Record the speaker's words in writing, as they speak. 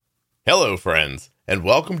Hello, friends, and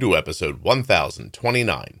welcome to episode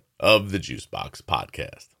 1029 of the Juicebox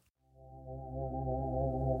Podcast.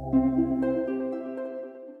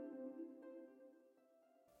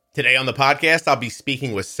 Today on the podcast, I'll be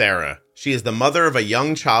speaking with Sarah. She is the mother of a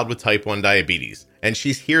young child with type 1 diabetes, and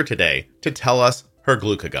she's here today to tell us her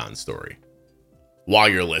Glucagon story. While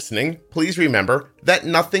you're listening, please remember that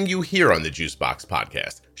nothing you hear on the Juicebox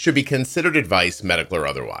Podcast should be considered advice, medical or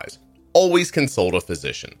otherwise. Always consult a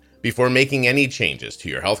physician before making any changes to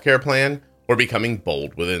your healthcare plan or becoming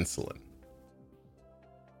bold with insulin.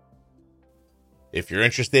 If you're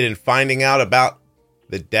interested in finding out about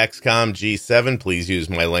the Dexcom G7, please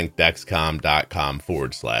use my link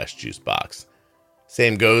dexcom.com/juicebox.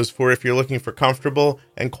 Same goes for if you're looking for comfortable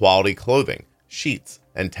and quality clothing, sheets,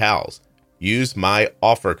 and towels. Use my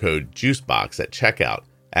offer code JUICEBOX at checkout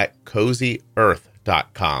at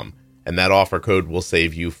CozyEarth.com, and that offer code will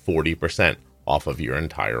save you 40% off of your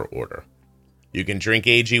entire order. You can drink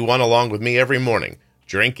AG1 along with me every morning.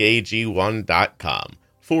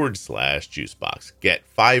 drinkag1.com/juicebox. Get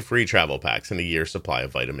 5 free travel packs and a year's supply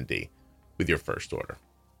of vitamin D with your first order.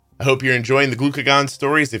 I hope you're enjoying the Glucagon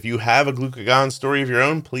stories. If you have a Glucagon story of your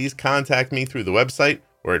own, please contact me through the website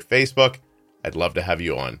or at Facebook. I'd love to have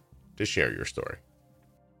you on to share your story.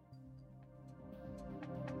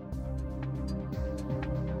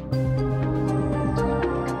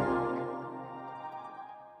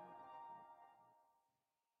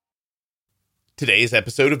 Today's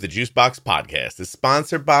episode of the Juicebox Podcast is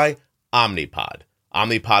sponsored by Omnipod.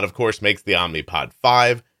 Omnipod, of course, makes the Omnipod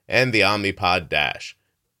 5 and the Omnipod Dash.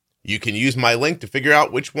 You can use my link to figure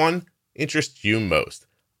out which one interests you most.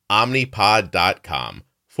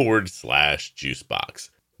 Omnipod.com/juicebox.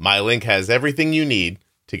 My link has everything you need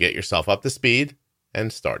to get yourself up to speed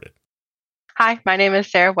and started. Hi, my name is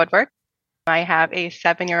Sarah Woodward. I have a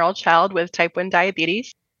 7-year-old child with type 1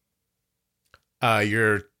 diabetes.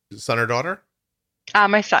 Your son or daughter?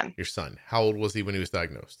 My son. Your son. How old was he when he was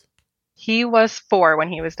diagnosed? He was 4 when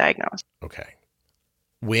he was diagnosed. Okay.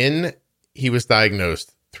 When he was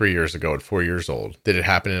diagnosed 3 years ago at 4 years old, did it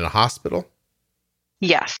happen in a hospital?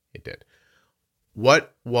 Yes. It did.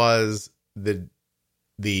 What was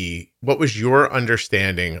what was your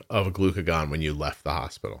understanding of glucagon when you left the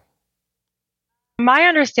hospital? My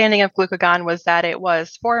understanding of glucagon was that it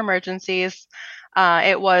was for emergencies.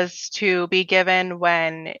 It was to be given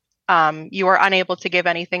when you were unable to give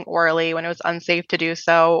anything orally, when it was unsafe to do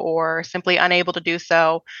so, or simply unable to do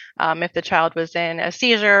so if the child was in a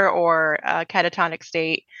seizure or a catatonic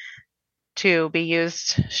state, to be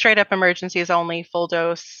used straight up emergencies only, full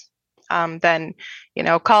dose. Then,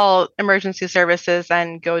 call emergency services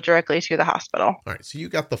and go directly to the hospital. All right. So you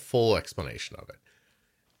got the full explanation of it.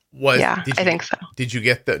 I think so. Did you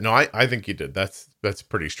get that? No, I think you did. That's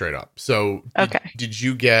pretty straight up. So did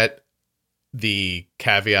you get the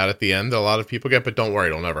caveat at the end that a lot of people get, but don't worry,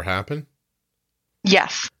 it'll never happen?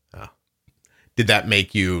 Yes. Did that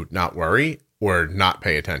make you not worry or not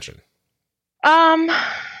pay attention? I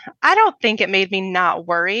don't think it made me not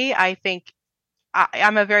worry. I think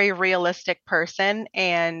I'm a very realistic person,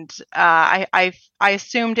 and I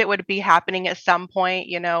assumed it would be happening at some point.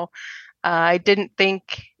 I didn't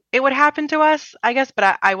think it would happen to us, I guess,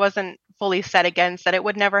 but I wasn't fully set against that it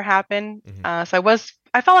would never happen. Mm-hmm. So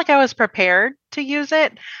I felt like I was prepared to use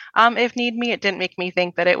it if need be. It didn't make me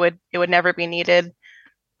think that it would never be needed,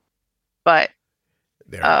 but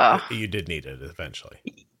you did need it eventually.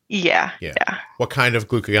 Yeah. What kind of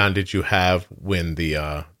glucagon did you have when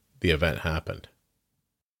the event happened?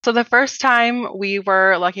 So the first time we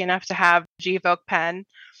were lucky enough to have Gvoke pen,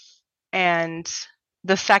 and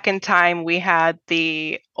the second time we had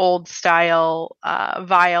the old style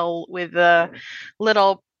vial with the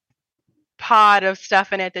little pod of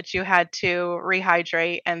stuff in it that you had to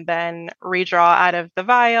rehydrate and then redraw out of the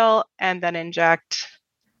vial and then inject.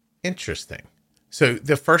 Interesting. So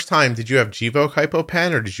the first time, did you have Gvoke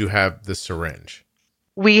HypoPen or did you have the syringe?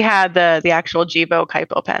 We had the actual Gvoke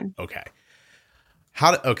HypoPen. Okay.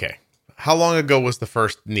 How long ago was the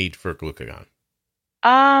first need for glucagon?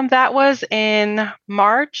 That was in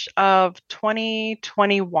March of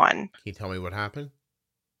 2021. Can you tell me what happened?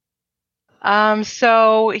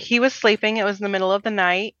 So he was sleeping. It was in the middle of the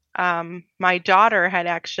night. My daughter had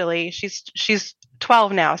actually, she's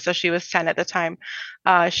 12 now, so she was 10 at the time.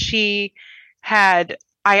 I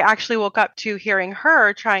actually woke up to hearing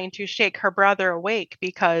her trying to shake her brother awake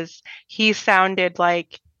because he sounded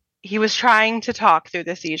like he was trying to talk through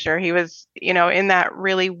the seizure. He was, in that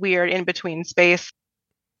really weird in-between space.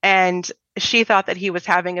 And she thought that he was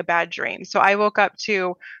having a bad dream. So I woke up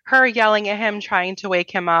to her yelling at him, trying to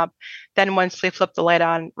wake him up. Then once we flipped the light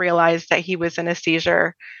on, realized that he was in a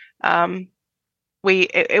seizure. Um,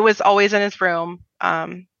 it was always in his room.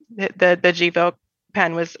 The Gvoke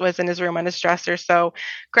pen was in his room on his dresser, so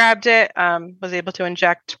grabbed it, was able to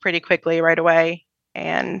inject pretty quickly right away,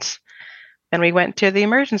 and then we went to the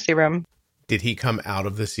emergency room. Did he come out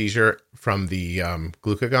of the seizure from the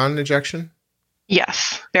glucagon injection?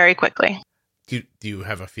 Yes, very quickly. Do you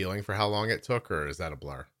have a feeling for how long it took, or is that a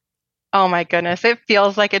blur? Oh my goodness, it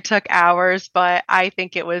feels like it took hours, but I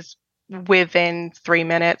think it was within 3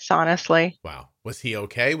 minutes, honestly. Wow. Was he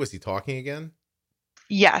okay? Was he talking again?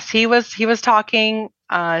 Yes, he was talking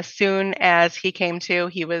as soon as he came to.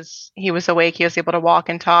 He was awake. He was able to walk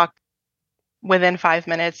and talk within 5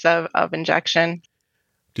 minutes of injection.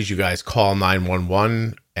 Did you guys call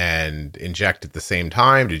 911 and inject at the same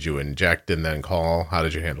time? Did you inject and then call? How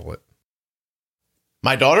did you handle it?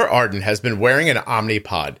 My daughter Arden has been wearing an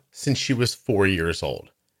Omnipod since she was 4 years old,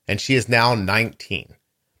 and she is now 19.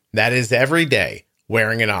 That is every day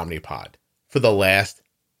wearing an Omnipod for the last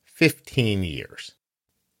 15 years.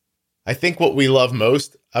 I think what we love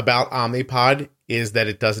most about Omnipod is that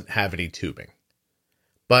it doesn't have any tubing.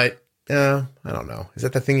 But, I don't know. Is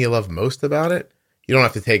that the thing you love most about it? You don't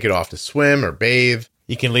have to take it off to swim or bathe.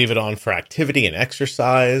 You can leave it on for activity and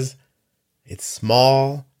exercise. It's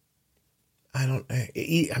small. I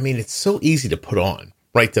mean, it's so easy to put on,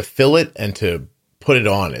 right? To fill it and to put it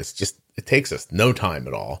on, it takes us no time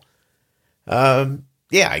at all.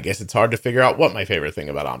 Yeah, I guess it's hard to figure out what my favorite thing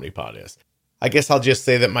about Omnipod is. I guess I'll just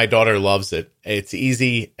say that my daughter loves it. It's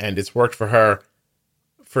easy and it's worked for her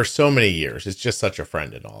for so many years. It's just such a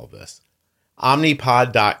friend in all of this.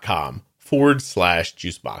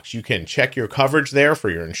 Omnipod.com/juicebox. You can check your coverage there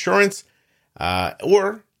for your insurance,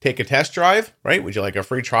 or take a test drive, right? Would you like a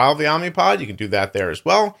free trial of the Omnipod? You can do that there as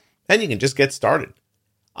well. And you can just get started.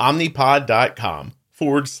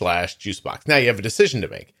 Omnipod.com/juicebox. Now you have a decision to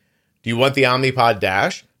make. Do you want the Omnipod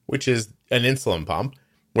Dash, which is an insulin pump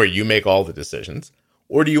where you make all the decisions?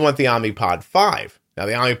 Or do you want the Omnipod 5? Now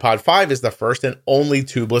the Omnipod 5 is the first and only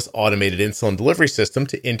tubeless automated insulin delivery system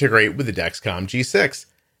to integrate with the Dexcom G6.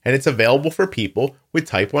 And it's available for people with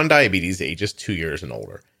type 1 diabetes ages 2 years and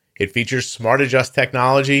older. It features Smart Adjust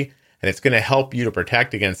technology, and it's going to help you to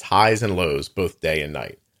protect against highs and lows both day and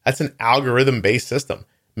night. That's an algorithm-based system,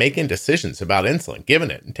 making decisions about insulin,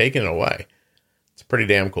 giving it and taking it away. It's pretty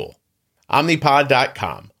damn cool.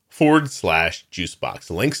 Omnipod.com/juicebox.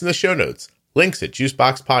 Links in the show notes. Links at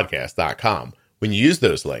juiceboxpodcast.com. When you use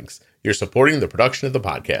those links, you're supporting the production of the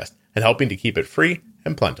podcast and helping to keep it free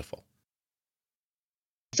and plentiful.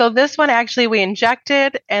 So this one actually we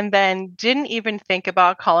injected and then didn't even think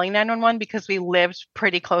about calling 911 because we lived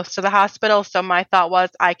pretty close to the hospital. So my thought was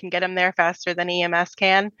I can get him there faster than EMS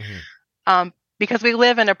can, because we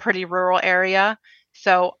live in a pretty rural area.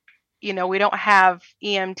 So, we don't have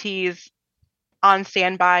EMTs on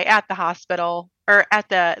standby at the hospital or at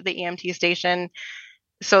the EMT station.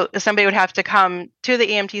 So somebody would have to come to the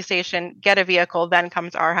EMT station, get a vehicle, then come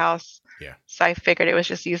to our house. Yeah. So I figured it was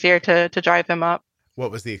just easier to drive him up. What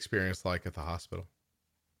was the experience like at the hospital?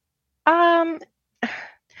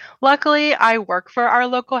 Luckily, I work for our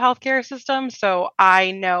local healthcare system, so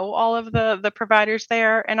I know all of the providers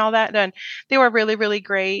there and all that, and they were really, really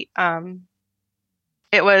great.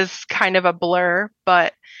 It was kind of a blur,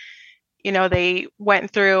 but they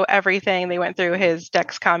went through everything. They went through his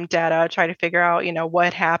Dexcom data, try to figure out,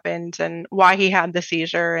 what happened and why he had the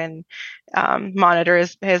seizure, and monitor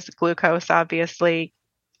his glucose, obviously,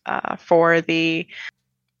 for the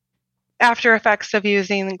after effects of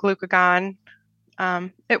using glucagon.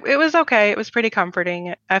 It was okay. It was pretty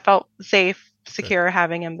comforting. I felt safe, secure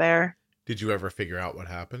having him there. Did you ever figure out what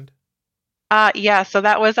happened? Yeah, so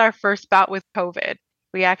that was our first bout with COVID.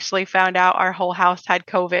 We actually found out our whole house had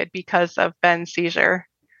COVID because of Ben's seizure.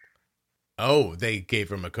 Oh, they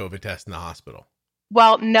gave him a COVID test in the hospital.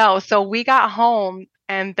 Well, no. So we got home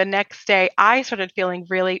and the next day I started feeling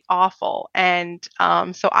really awful. And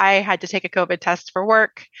so I had to take a COVID test for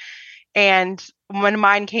work. And when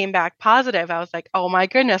mine came back positive, I was like, oh my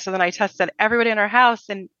goodness. And then I tested everybody in our house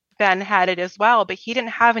and Ben had it as well, but he didn't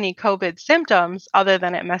have any COVID symptoms other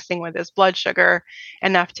than it messing with his blood sugar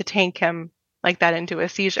enough to tank him like that into a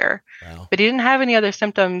seizure. Wow. But he didn't have any other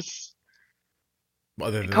symptoms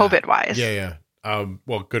COVID wise. Yeah.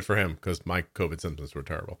 Well, good for him because my COVID symptoms were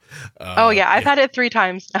terrible. I've had it 3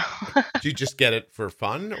 times now. Did you just get it for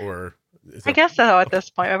fun or? I guess so at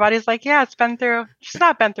this point. My body's like, yeah, she's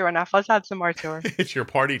not been through enough. Let's add some more to her. It's your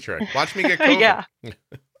party trick. Watch me get COVID. Yeah.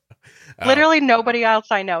 Literally nobody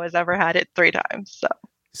else I know has ever had it 3 times.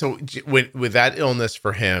 So with that illness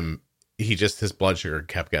for him, his blood sugar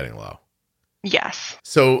kept getting low. Yes.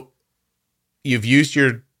 So you've used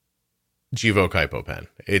your Gvoke HypoPen.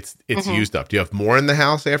 It's Hmm. used up. Do you have more in the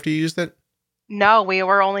house after you used it? No, we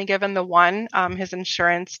were only given the one. His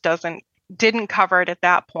insurance didn't cover it at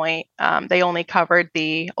that point. They only covered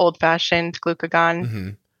the old-fashioned glucagon. Hmm.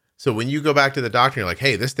 So when you go back to the doctor, you're like,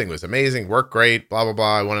 "Hey, this thing was amazing, worked great, blah blah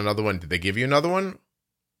blah. I want another one." Did they give you another one?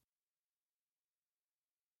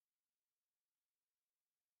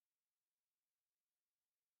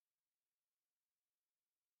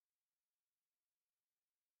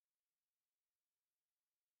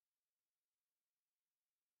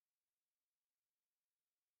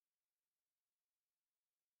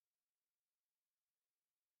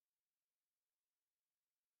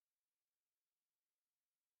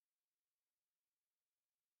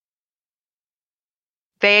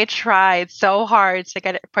 They tried so hard to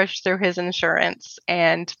get it pushed through his insurance,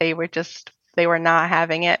 and they were not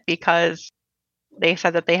having it because they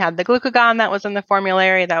said that they had the glucagon that was in the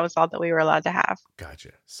formulary. That was all that we were allowed to have.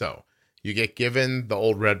 Gotcha. So you get given the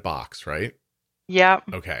old red box, right? Yep.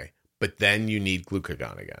 Okay, but then you need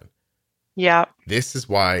glucagon again. Yep. This is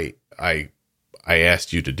why I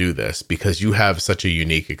asked you to do this, because you have such a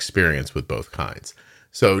unique experience with both kinds.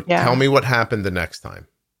 So tell Yeah. me what happened the next time.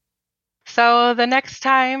 So the next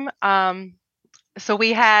time, so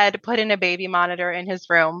we had put in a baby monitor in his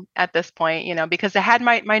room at this point, because I had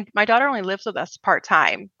my daughter only lives with us part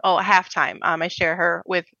time, oh, half time. I share her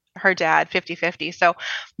with her dad 50-50. So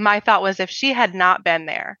my thought was if she had not been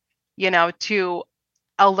there, to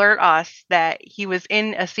alert us that he was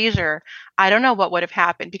in a seizure, I don't know what would have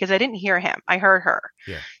happened because I didn't hear him. I heard her.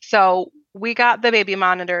 Yeah. So we got the baby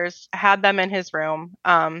monitors, had them in his room.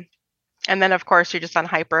 And then of course you're just on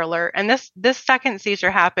hyper alert. And this second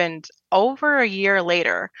seizure happened over a year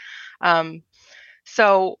later. Um,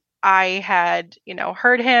 so I had,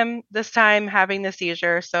 heard him this time having the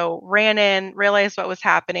seizure. So ran in, realized what was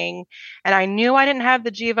happening, and I knew I didn't have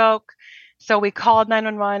the Gvoke. So we called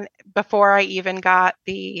 911 before I even got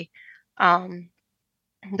um,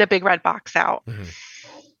 the big red box out. Hmm.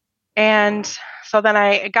 And so then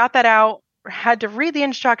I got that out, had to read the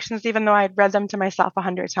instructions, even though I had read them to myself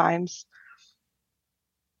 100 times.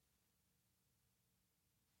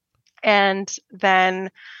 And then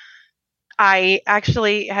I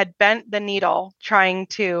actually had bent the needle trying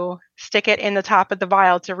to stick it in the top of the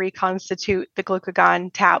vial to reconstitute the glucagon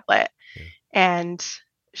tablet Yeah. and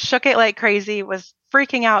shook it like crazy, was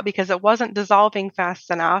freaking out because it wasn't dissolving fast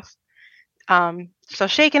enough. So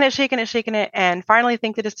shaking it, shaking it, and finally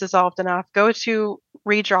think that it's dissolved enough. Go to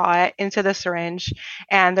redraw it into the syringe,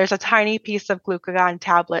 and there's a tiny piece of glucagon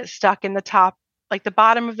tablet stuck in the top, like the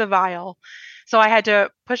bottom of the vial. So I had to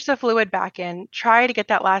push the fluid back in, try to get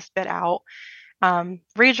that last bit out,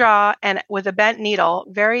 redraw, and with a bent needle,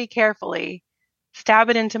 very carefully stab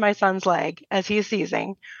it into my son's leg as he's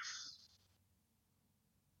seizing.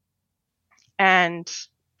 And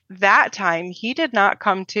that time, he did not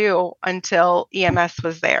come to until EMS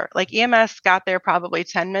was there. Like EMS got there probably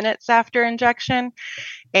 10 minutes after injection,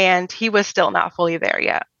 and he was still not fully there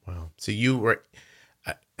yet. Wow. So you were,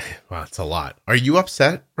 uh, wow, it's a lot. Are you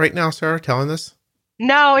upset right now, Sarah, telling this?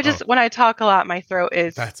 No, it Oh, just when I talk a lot, my throat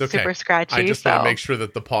is that's okay. super I scratchy. just want to So, make sure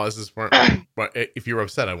that the pauses weren't, but if you were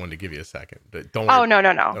upset, I wanted to give you a second, but don't worry. oh no,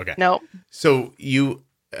 no, no, Okay. no. So you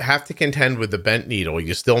have to contend with the bent needle.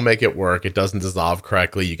 You still make it work. It doesn't dissolve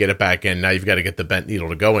correctly. You get it back in. Now you've got to get the bent needle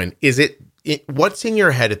to go in. What's in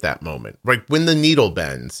your head at that moment? Right when the needle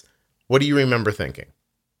bends, what do you remember thinking?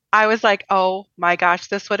 I was like, oh my gosh,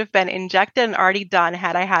 this would have been injected and already done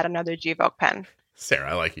had I had another Gvoke pen.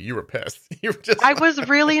 Sarah, I like you. You were pissed. You were just I was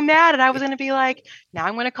really mad, and I was going to be like, now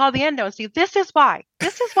I'm going to call the endo and see, this is why.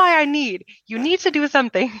 This is why you need to do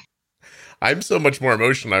something. I'm so much more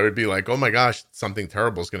emotional. I would be like, oh my gosh, something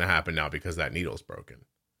terrible is going to happen now because that needle's broken.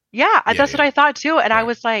 Yeah, Yeah, that's what yeah. I thought too. And I Right.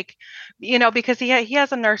 was like, because he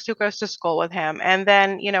has a nurse who goes to school with him, and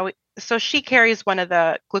then so she carries one of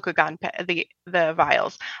the the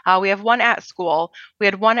vials. We have one at school. We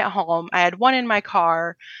had one at home. I had one in my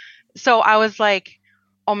car. So I was like,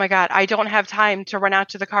 oh my God, I don't have time to run out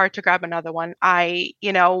to the car to grab another one.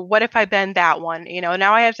 What if I bend that one?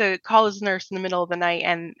 Now I have to call his nurse in the middle of the night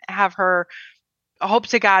and have her, hope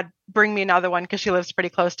to God, bring me another one because she lives pretty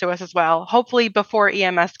close to us as well. Hopefully before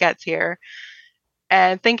EMS gets here.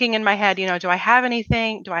 And thinking in my head, do I have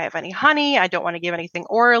anything? Do I have any honey? I don't want to give anything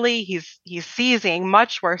orally. He's seizing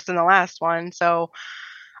much worse than the last one. So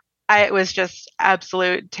it was just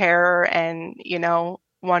absolute terror and,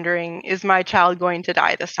 wondering, is my child going to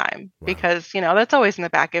die this time? Wow. Because, that's always in the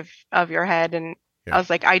back of your head. And I Yeah.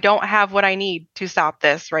 was like, I don't have what I need to stop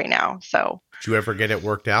this right now. So Did you ever get it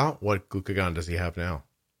worked out? What glucagon does he have now?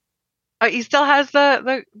 He still has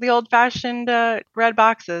the old fashioned red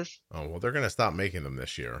boxes. Oh, well, they're going to stop making them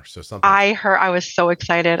this year. So I was so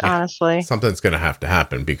excited, yeah, honestly. something's going to have to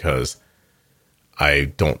happen because I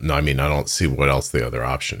don't know. I mean, I don't see what else the other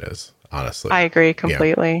option is, honestly. I agree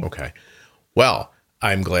completely. Yeah. Okay. Well,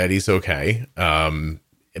 I'm glad he's okay.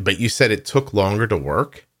 But you said it took longer to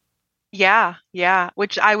work? Yeah, yeah,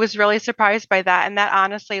 which I was really surprised by that. And that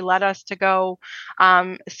honestly led us to go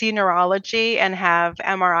see neurology and have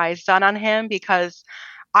MRIs done on him because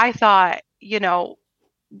I thought,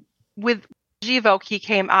 with Gvoke, he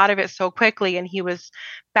came out of it so quickly and he was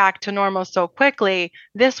back to normal so quickly.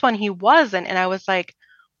 This one, he wasn't. And I was like,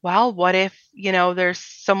 well, what if, there's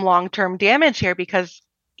some long-term damage here because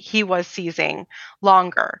he was seizing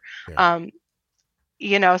longer. Yeah. Um,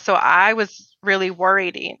 so I was really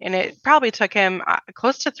worried, and it probably took him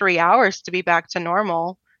close to 3 hours to be back to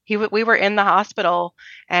normal. We were in the hospital,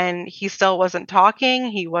 and he still wasn't talking.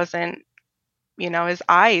 He wasn't, his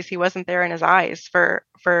eyes. He wasn't there in his eyes for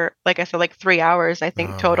like I said, like 3 hours, I think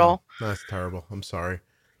Oh, wow. total. That's terrible. I'm sorry.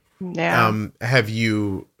 Yeah. Have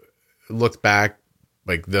you looked back?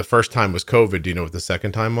 Like the first time was COVID. Do you know what the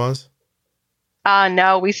second time was?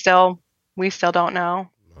 No, we still don't know.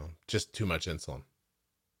 Well, just too much insulin.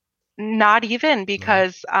 Not even No.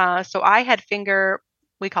 because so I had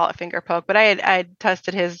we call it finger poke, but I had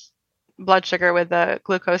tested his blood sugar with a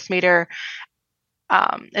glucose meter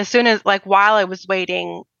as soon as like while I was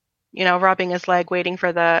waiting, rubbing his leg, waiting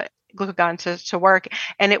for the glucagon to work,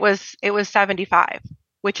 and it was 75,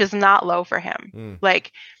 which is not low for him. Mm.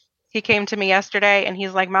 Like he came to me yesterday and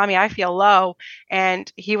he's like, "Mommy, I feel low," and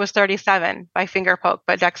he was 37 by finger poke,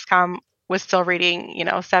 but Dexcom was still reading,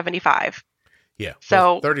 75. Yeah. Well,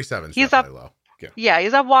 So 37 is he's up, definitely low. Yeah. yeah,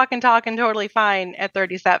 he's up walking, talking totally fine at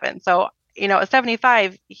 37. So, at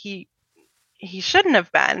 75, he shouldn't have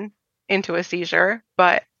been into a seizure,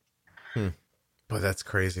 but Hmm. But that's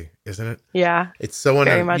crazy, isn't it? yeah, It's so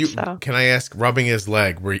very much so. Can I ask, rubbing his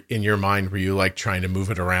leg, in your mind, were you like trying to move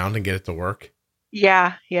it around and get it to work?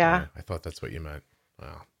 Yeah, yeah. I thought that's what you meant.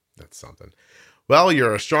 Wow, that's something. Well,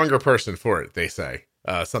 you're a stronger person for it, they say.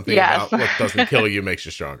 Something Yes. about what doesn't kill you makes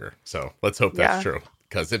you stronger. So let's hope that's Yeah. true.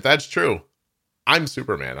 Because if that's true, I'm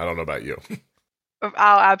Superman. I don't know about you. Oh,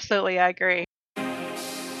 absolutely, I agree.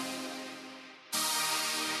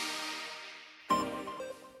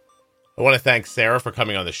 I want to thank Sarah for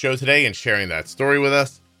coming on the show today and sharing that story with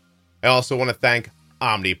us. I also want to thank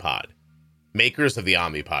Omnipod, makers of the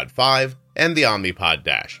Omnipod 5 and the Omnipod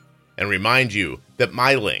Dash, and remind you that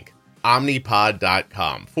my link,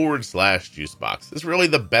 omnipod.com/juicebox, is really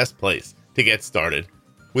the best place to get started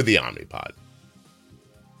with the Omnipod.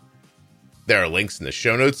 There are links in the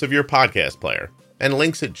show notes of your podcast player and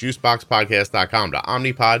links at juiceboxpodcast.com to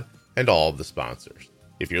Omnipod and all of the sponsors.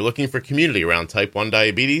 If you're looking for community around type 1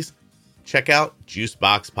 diabetes, check out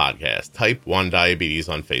Juicebox Podcast, Type 1 Diabetes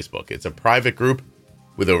on Facebook. It's a private group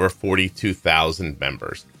with over 42,000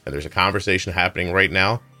 members. And there's a conversation happening right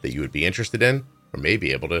now that you would be interested in or may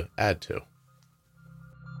be able to add to.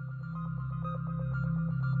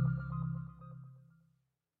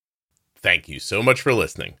 Thank you so much for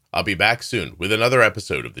listening. I'll be back soon with another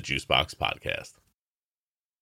episode of the Juicebox Podcast.